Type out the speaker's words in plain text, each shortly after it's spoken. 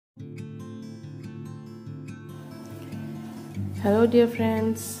Hello dear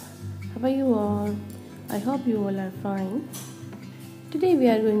friends, how are you all? I hope you all are fine. Today we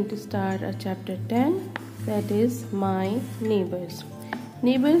are going to start our chapter 10, that is My Neighbors.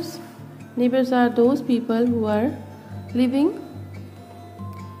 Neighbors are those people who are living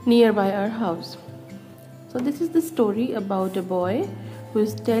nearby our house. So this is the story about a boy who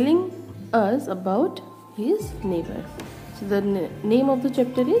is telling us about his neighbor. So the name of the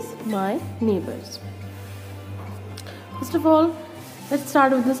chapter is My Neighbors. First of all, let's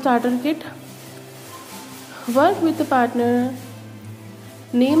start with the starter kit. Work with a partner.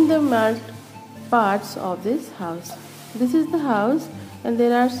 Name the marked parts of this house. This is the house and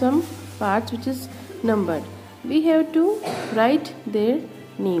there are some parts which is numbered. We have to write their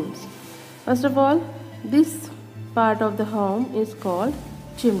names. First of all, this part of the home is called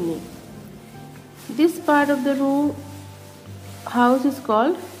chimney. This part of the house is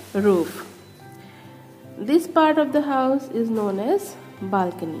called roof. This part of the house is known as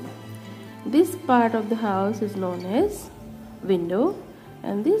balcony. This part of the house is known as window,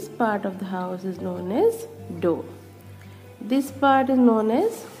 and this part of the house is known as door. This part is known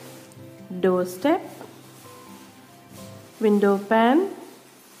as doorstep, window pane,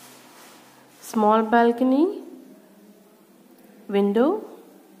 small balcony, window,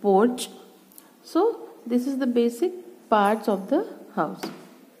 porch. So this is the basic parts of the house.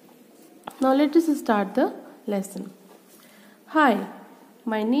 Now let us start the lesson. Hi,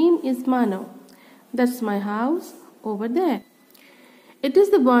 my name is Mano. That's my house over there. It is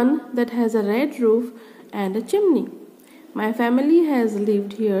the one that has a red roof and a chimney. My family has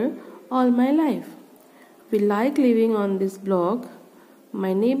lived here all my life. We like living on this block.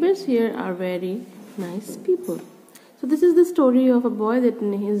 My neighbors here are very nice people. So this is the story of a boy that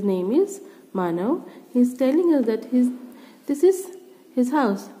his name is Mano. He is telling us that this is his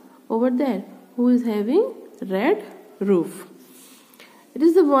house over there, who is having red roof. It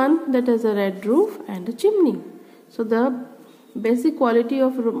is the one that has a red roof and a chimney. So the basic quality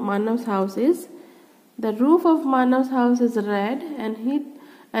of Manav's house is the roof of Manav's house is red and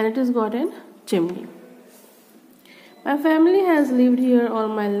it has got a chimney. My family has lived here all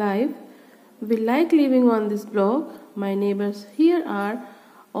my life. We like living on this block. My neighbors here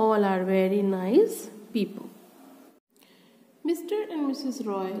all are very nice people. Mr. and Mrs.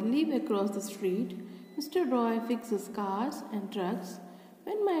 Roy live across the street. Mr. Roy fixes cars and trucks.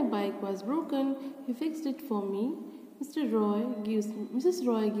 When my bike was broken, he fixed it for me. Mrs.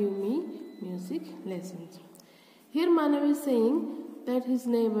 Roy gave me music lessons. Here Manav is saying that his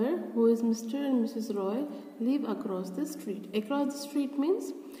neighbor, who is Mr. and Mrs. Roy, live across the street. Across the street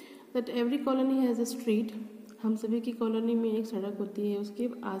means that every colony has a street. हम सभी की colony में एक सड़क होती है, उसके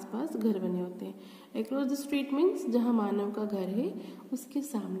आसपास घर बने होते हैं. अक्रॉस द स्ट्रीट मीन्स जहाँ मानव का घर है उसके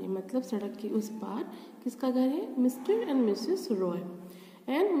सामने, मतलब सड़क के उस पार किसका घर है? Mister and Mrs Roy.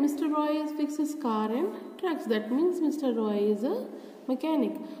 And mister Roy is fixes car and trucks. That means mister Roy is a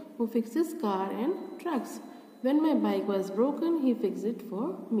mechanic who fixes car and trucks. When my bike was broken he fix it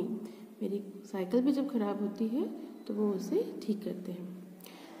for me. मेरी cycle भी जब खराब होती है तो वो उसे ठीक करते हैं.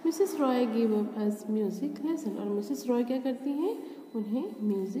 Mrs Roy give us music lesson. और मिसेस रॉय क्या करती हैं? उन्हें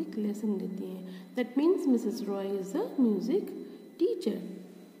म्यूजिक लेसन देती हैं. That means Mrs Roy is a music teacher.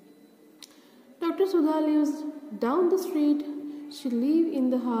 Doctor Sudha lives down the street. She live in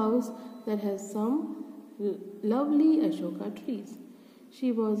the house that has some lovely ashoka trees.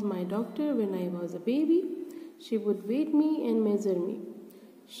 She was my doctor when I was a baby. She would weight me and measure me.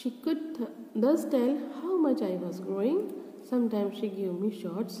 She could thus tell how much I was growing. Sometimes she gave me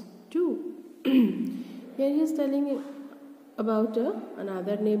shots too. Here he is telling about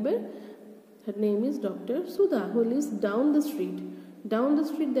another neighbor. Her name is Dr. Sudha, who lives down the street. Down the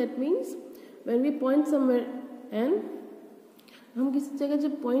street, that means when we point somewhere and हम किसी जगह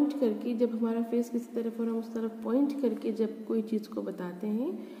जब point करके, जब हमारा face किसी तरफ और हम उस तरफ पॉइंट करके जब कोई चीज़ को बताते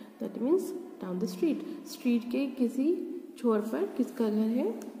हैं, that means down the street. Street के किसी छोर पर किसका घर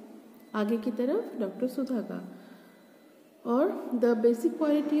है? आगे की तरफ डॉक्टर सुधा का. Or the basic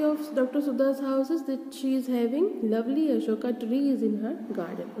quality of Dr. Sudha's house is that she is having lovely ashoka trees in her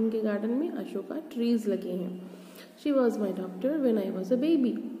garden. उनके गार्डन में अशोका ट्रीज लगे हैं. She was my doctor when I was a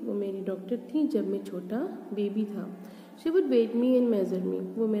baby. वो मेरी doctor थी जब मैं छोटा बेबी था. She would weight me and measure me.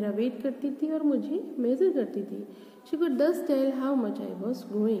 वो मेरा वेट करती थी और मुझे मेजर करती थी. She could thus tell how much I was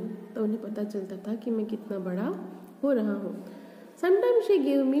growing. तो उन्हें पता चलता था कि मैं कितना बड़ा हो रहा हूँ. Sometimes she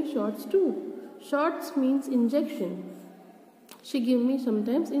gave me shots too. Shots means injection. She gave me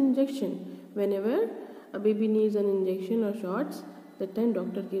sometimes injection. Whenever a baby needs an injection or shots, that time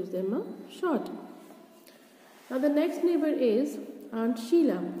doctor gives them a shot. Now the next neighbor is Aunt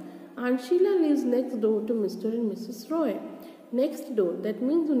Sheila. Aunt Sheila lives next door to Mr. and Mrs. Roy. Next door that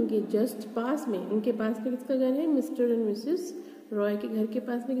means उनके just पास में, उनके पास में किसका घर है? Mister and Mrs Roy के घर के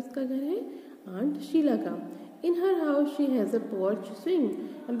पास में किसका घर है? आंट शीला का. In her house she has a porch swing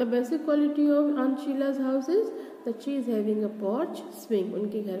and the basic quality of Aunt Sheila's house is that she is having a porch swing.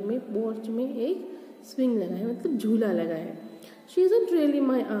 उनके घर में पोर्च में एक swing लगा है, मतलब झूला लगा है. She isn't really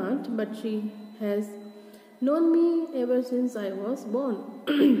my aunt but she has known me ever since I was born.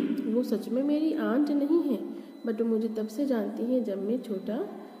 वो सच में मेरी आंट नहीं है बट वो मुझे तब से जानती है जब मैं छोटा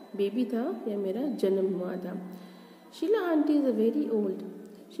बेबी था या मेरा जन्म हुआ था. Sheila auntie is a very old.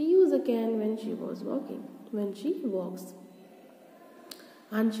 She used a can when she was walking. When she walks.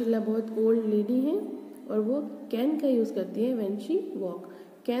 Aunt Sheila बहुत ओल्ड लेडी है और वो कैन का यूज़ करती है when she walk.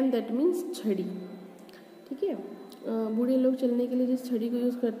 Can that means छड़ी. ठीक है, बूढ़े लोग चलने के लिए जिस छड़ी को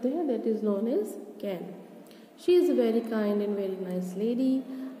यूज़ करते हैं that is known as can. She is very kind and very nice lady.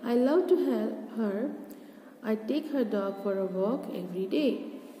 I love to help her. I take her dog for a walk every day.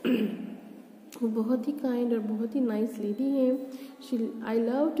 वो बहुत ही काइंड और बहुत ही नाइस लेडी है. I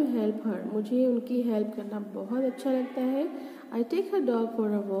love to help her. मुझे उनकी help करना बहुत अच्छा लगता है. I take her dog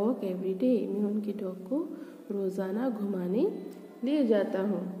for a walk every day. मैं उनकी डॉग को रोज़ाना घुमाने ले जाता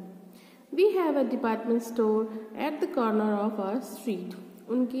हूँ. We have a department store at the corner of our street.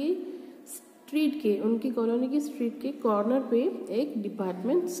 उनकी कॉलोनी की स्ट्रीट के कॉर्नर पे एक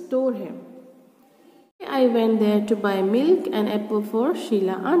डिपार्टमेंट स्टोर है. I went there to bye milk and Apple for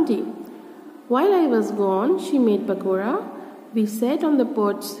Sheila aunty. While I was gone, she made pakora. We sat on the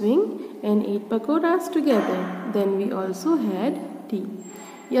porch swing and ate pakoras together. Then we also had tea.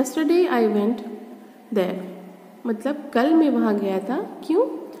 Yesterday I went there. मतलब कल मैं वहाँ गया था. क्यों?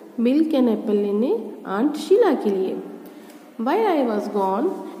 Milk and Apple लेने aunt Sheila के लिए. While I was gone,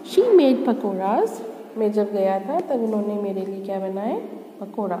 she made pakoras. मैं जब गया था तब उन्होंने मेरे लिए क्या बनाए?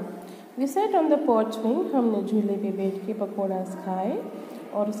 Pakora. We sat on the porch swing. हमने झूले पे बैठ के पकोड़ास खाए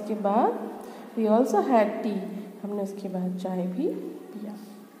और उसके बाद We also had tea. हमने उसके बाद चाय भी पिया.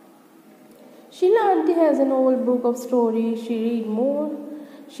 Sheila auntie has an old book of stories.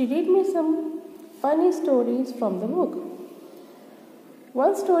 She read me some funny stories from the book.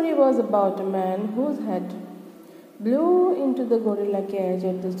 One story was about a man whose head blew into the gorilla cage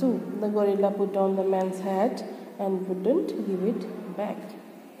at the zoo. The gorilla put on the man's hat and wouldn't give it back.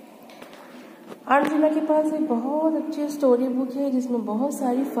 Aunt Sheila के पास एक बहुत अच्छी story book है जिसमें बहुत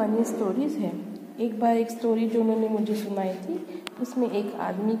सारी funny stories हैं. एक बार एक स्टोरी जो उन्होंने मुझे सुनाई थी उसमें एक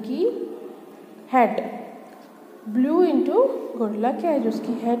आदमी की हेड ब्लू इनटू गोरिल्ला कैज.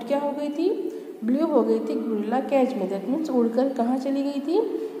 उसकी हेड क्या हो गई थी? ब्लू हो गई थी गोरिल्ला कैज में. दैट मीन्स उड़कर कहाँ चली गई थी?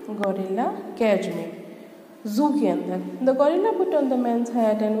 गोरिल्ला कैज में, जू के अंदर. The gorilla put on the mains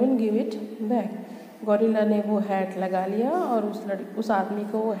hat and wouldn't give it back. Gorilla ने वो हैट लगा लिया और उस आदमी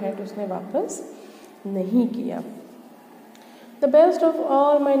को वो हैट उसने वापस नहीं किया. The best of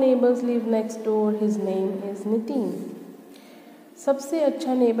all my neighbours live next door. His name is Nitin. सबसे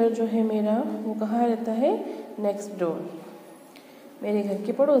अच्छा नेबर जो है मेरा वो कहाँ रहता है? नेक्स्ट डोर, मेरे घर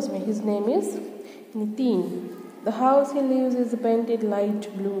के पड़ोस में. His name is Nitin. The house he lives is painted light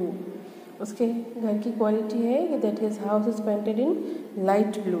blue. उसके घर की क्वालिटी है that his house is painted in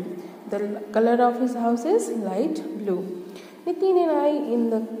light blue. The color of his house is light blue. Nitin and I in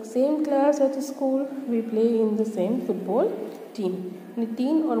the same class at school. We play in the same football team.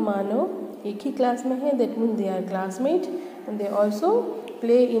 Nitin और मानव एक ही class में है. That means they are classmates and they also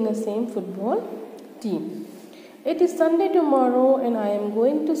play in the same football team. It is Sunday tomorrow and I am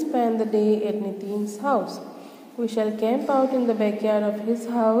going to spend the day at Nitin's house. We shall camp out in the backyard of his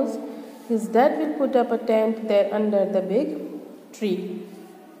house. His dad will put up a tent there under the big tree.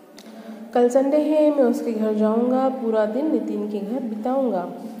 कल Sunday है, मैं उसके घर जाऊंगा. पूरा दिन नितिन के घर बिताऊंगा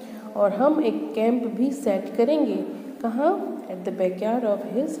और हम एक कैंप भी सेट करेंगे. कहाँ? At the backyard of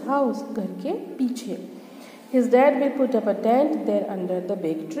his house, घर के पीछे. His dad will put up a tent there under the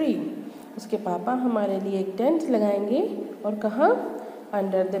big tree. उसके पापा हमारे लिए एक टेंट लगाएंगे और कहाँ?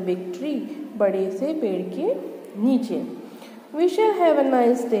 अंडर द बिग ट्री, बड़े से पेड़ के नीचे. We shall have a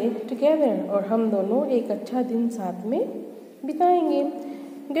nice day together. और हम दोनों एक अच्छा दिन साथ में बिताएंगे.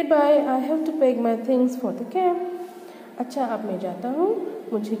 Goodbye, I have to pack my things for the camp. अच्छा, अब मैं जाता हूँ,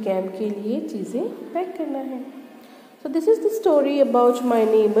 मुझे कैंप के लिए चीज़ें पैक करना है. So this is the story about my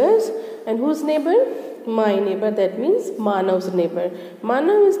neighbors. And whose neighbor? My neighbor. That means Manav's neighbor.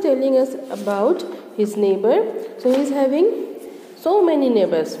 Manav is telling us about his neighbor. So he is having so many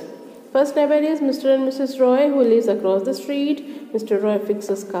neighbors. First neighbor is Mr. and Mrs. Roy who lives across the street. Mr. Roy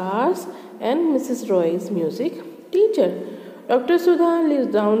fixes cars and Mrs. Roy is music teacher. Dr. Sudha lives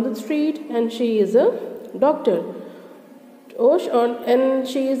down the street and she is a doctor. And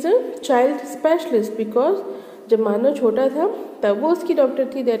she is a child specialist because जब मानव छोटा था तब वो उसकी doctor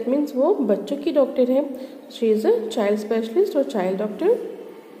थी, that means वो बच्चों की डॉक्टर है. She is a child specialist और child doctor.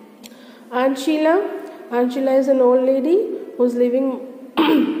 Aunt Sheila is an old lady who is living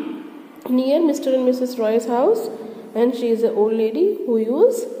near Mr. and Mrs. Roy's house, and she is an old lady who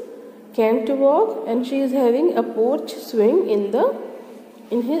uses cane to walk, and she is having a porch swing in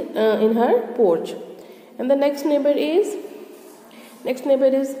her porch. And the next neighbor is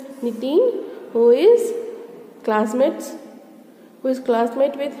Nitin, who is classmate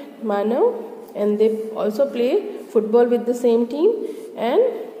with Manav, and they also play football with the same team. And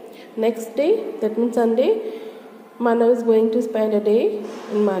next day, that means Sunday, Manav is going to spend a day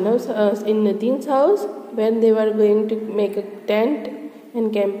in Nitin's house, when they were going to make a tent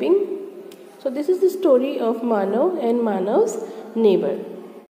and camping. So this is the story of Manav and Manav's neighbor.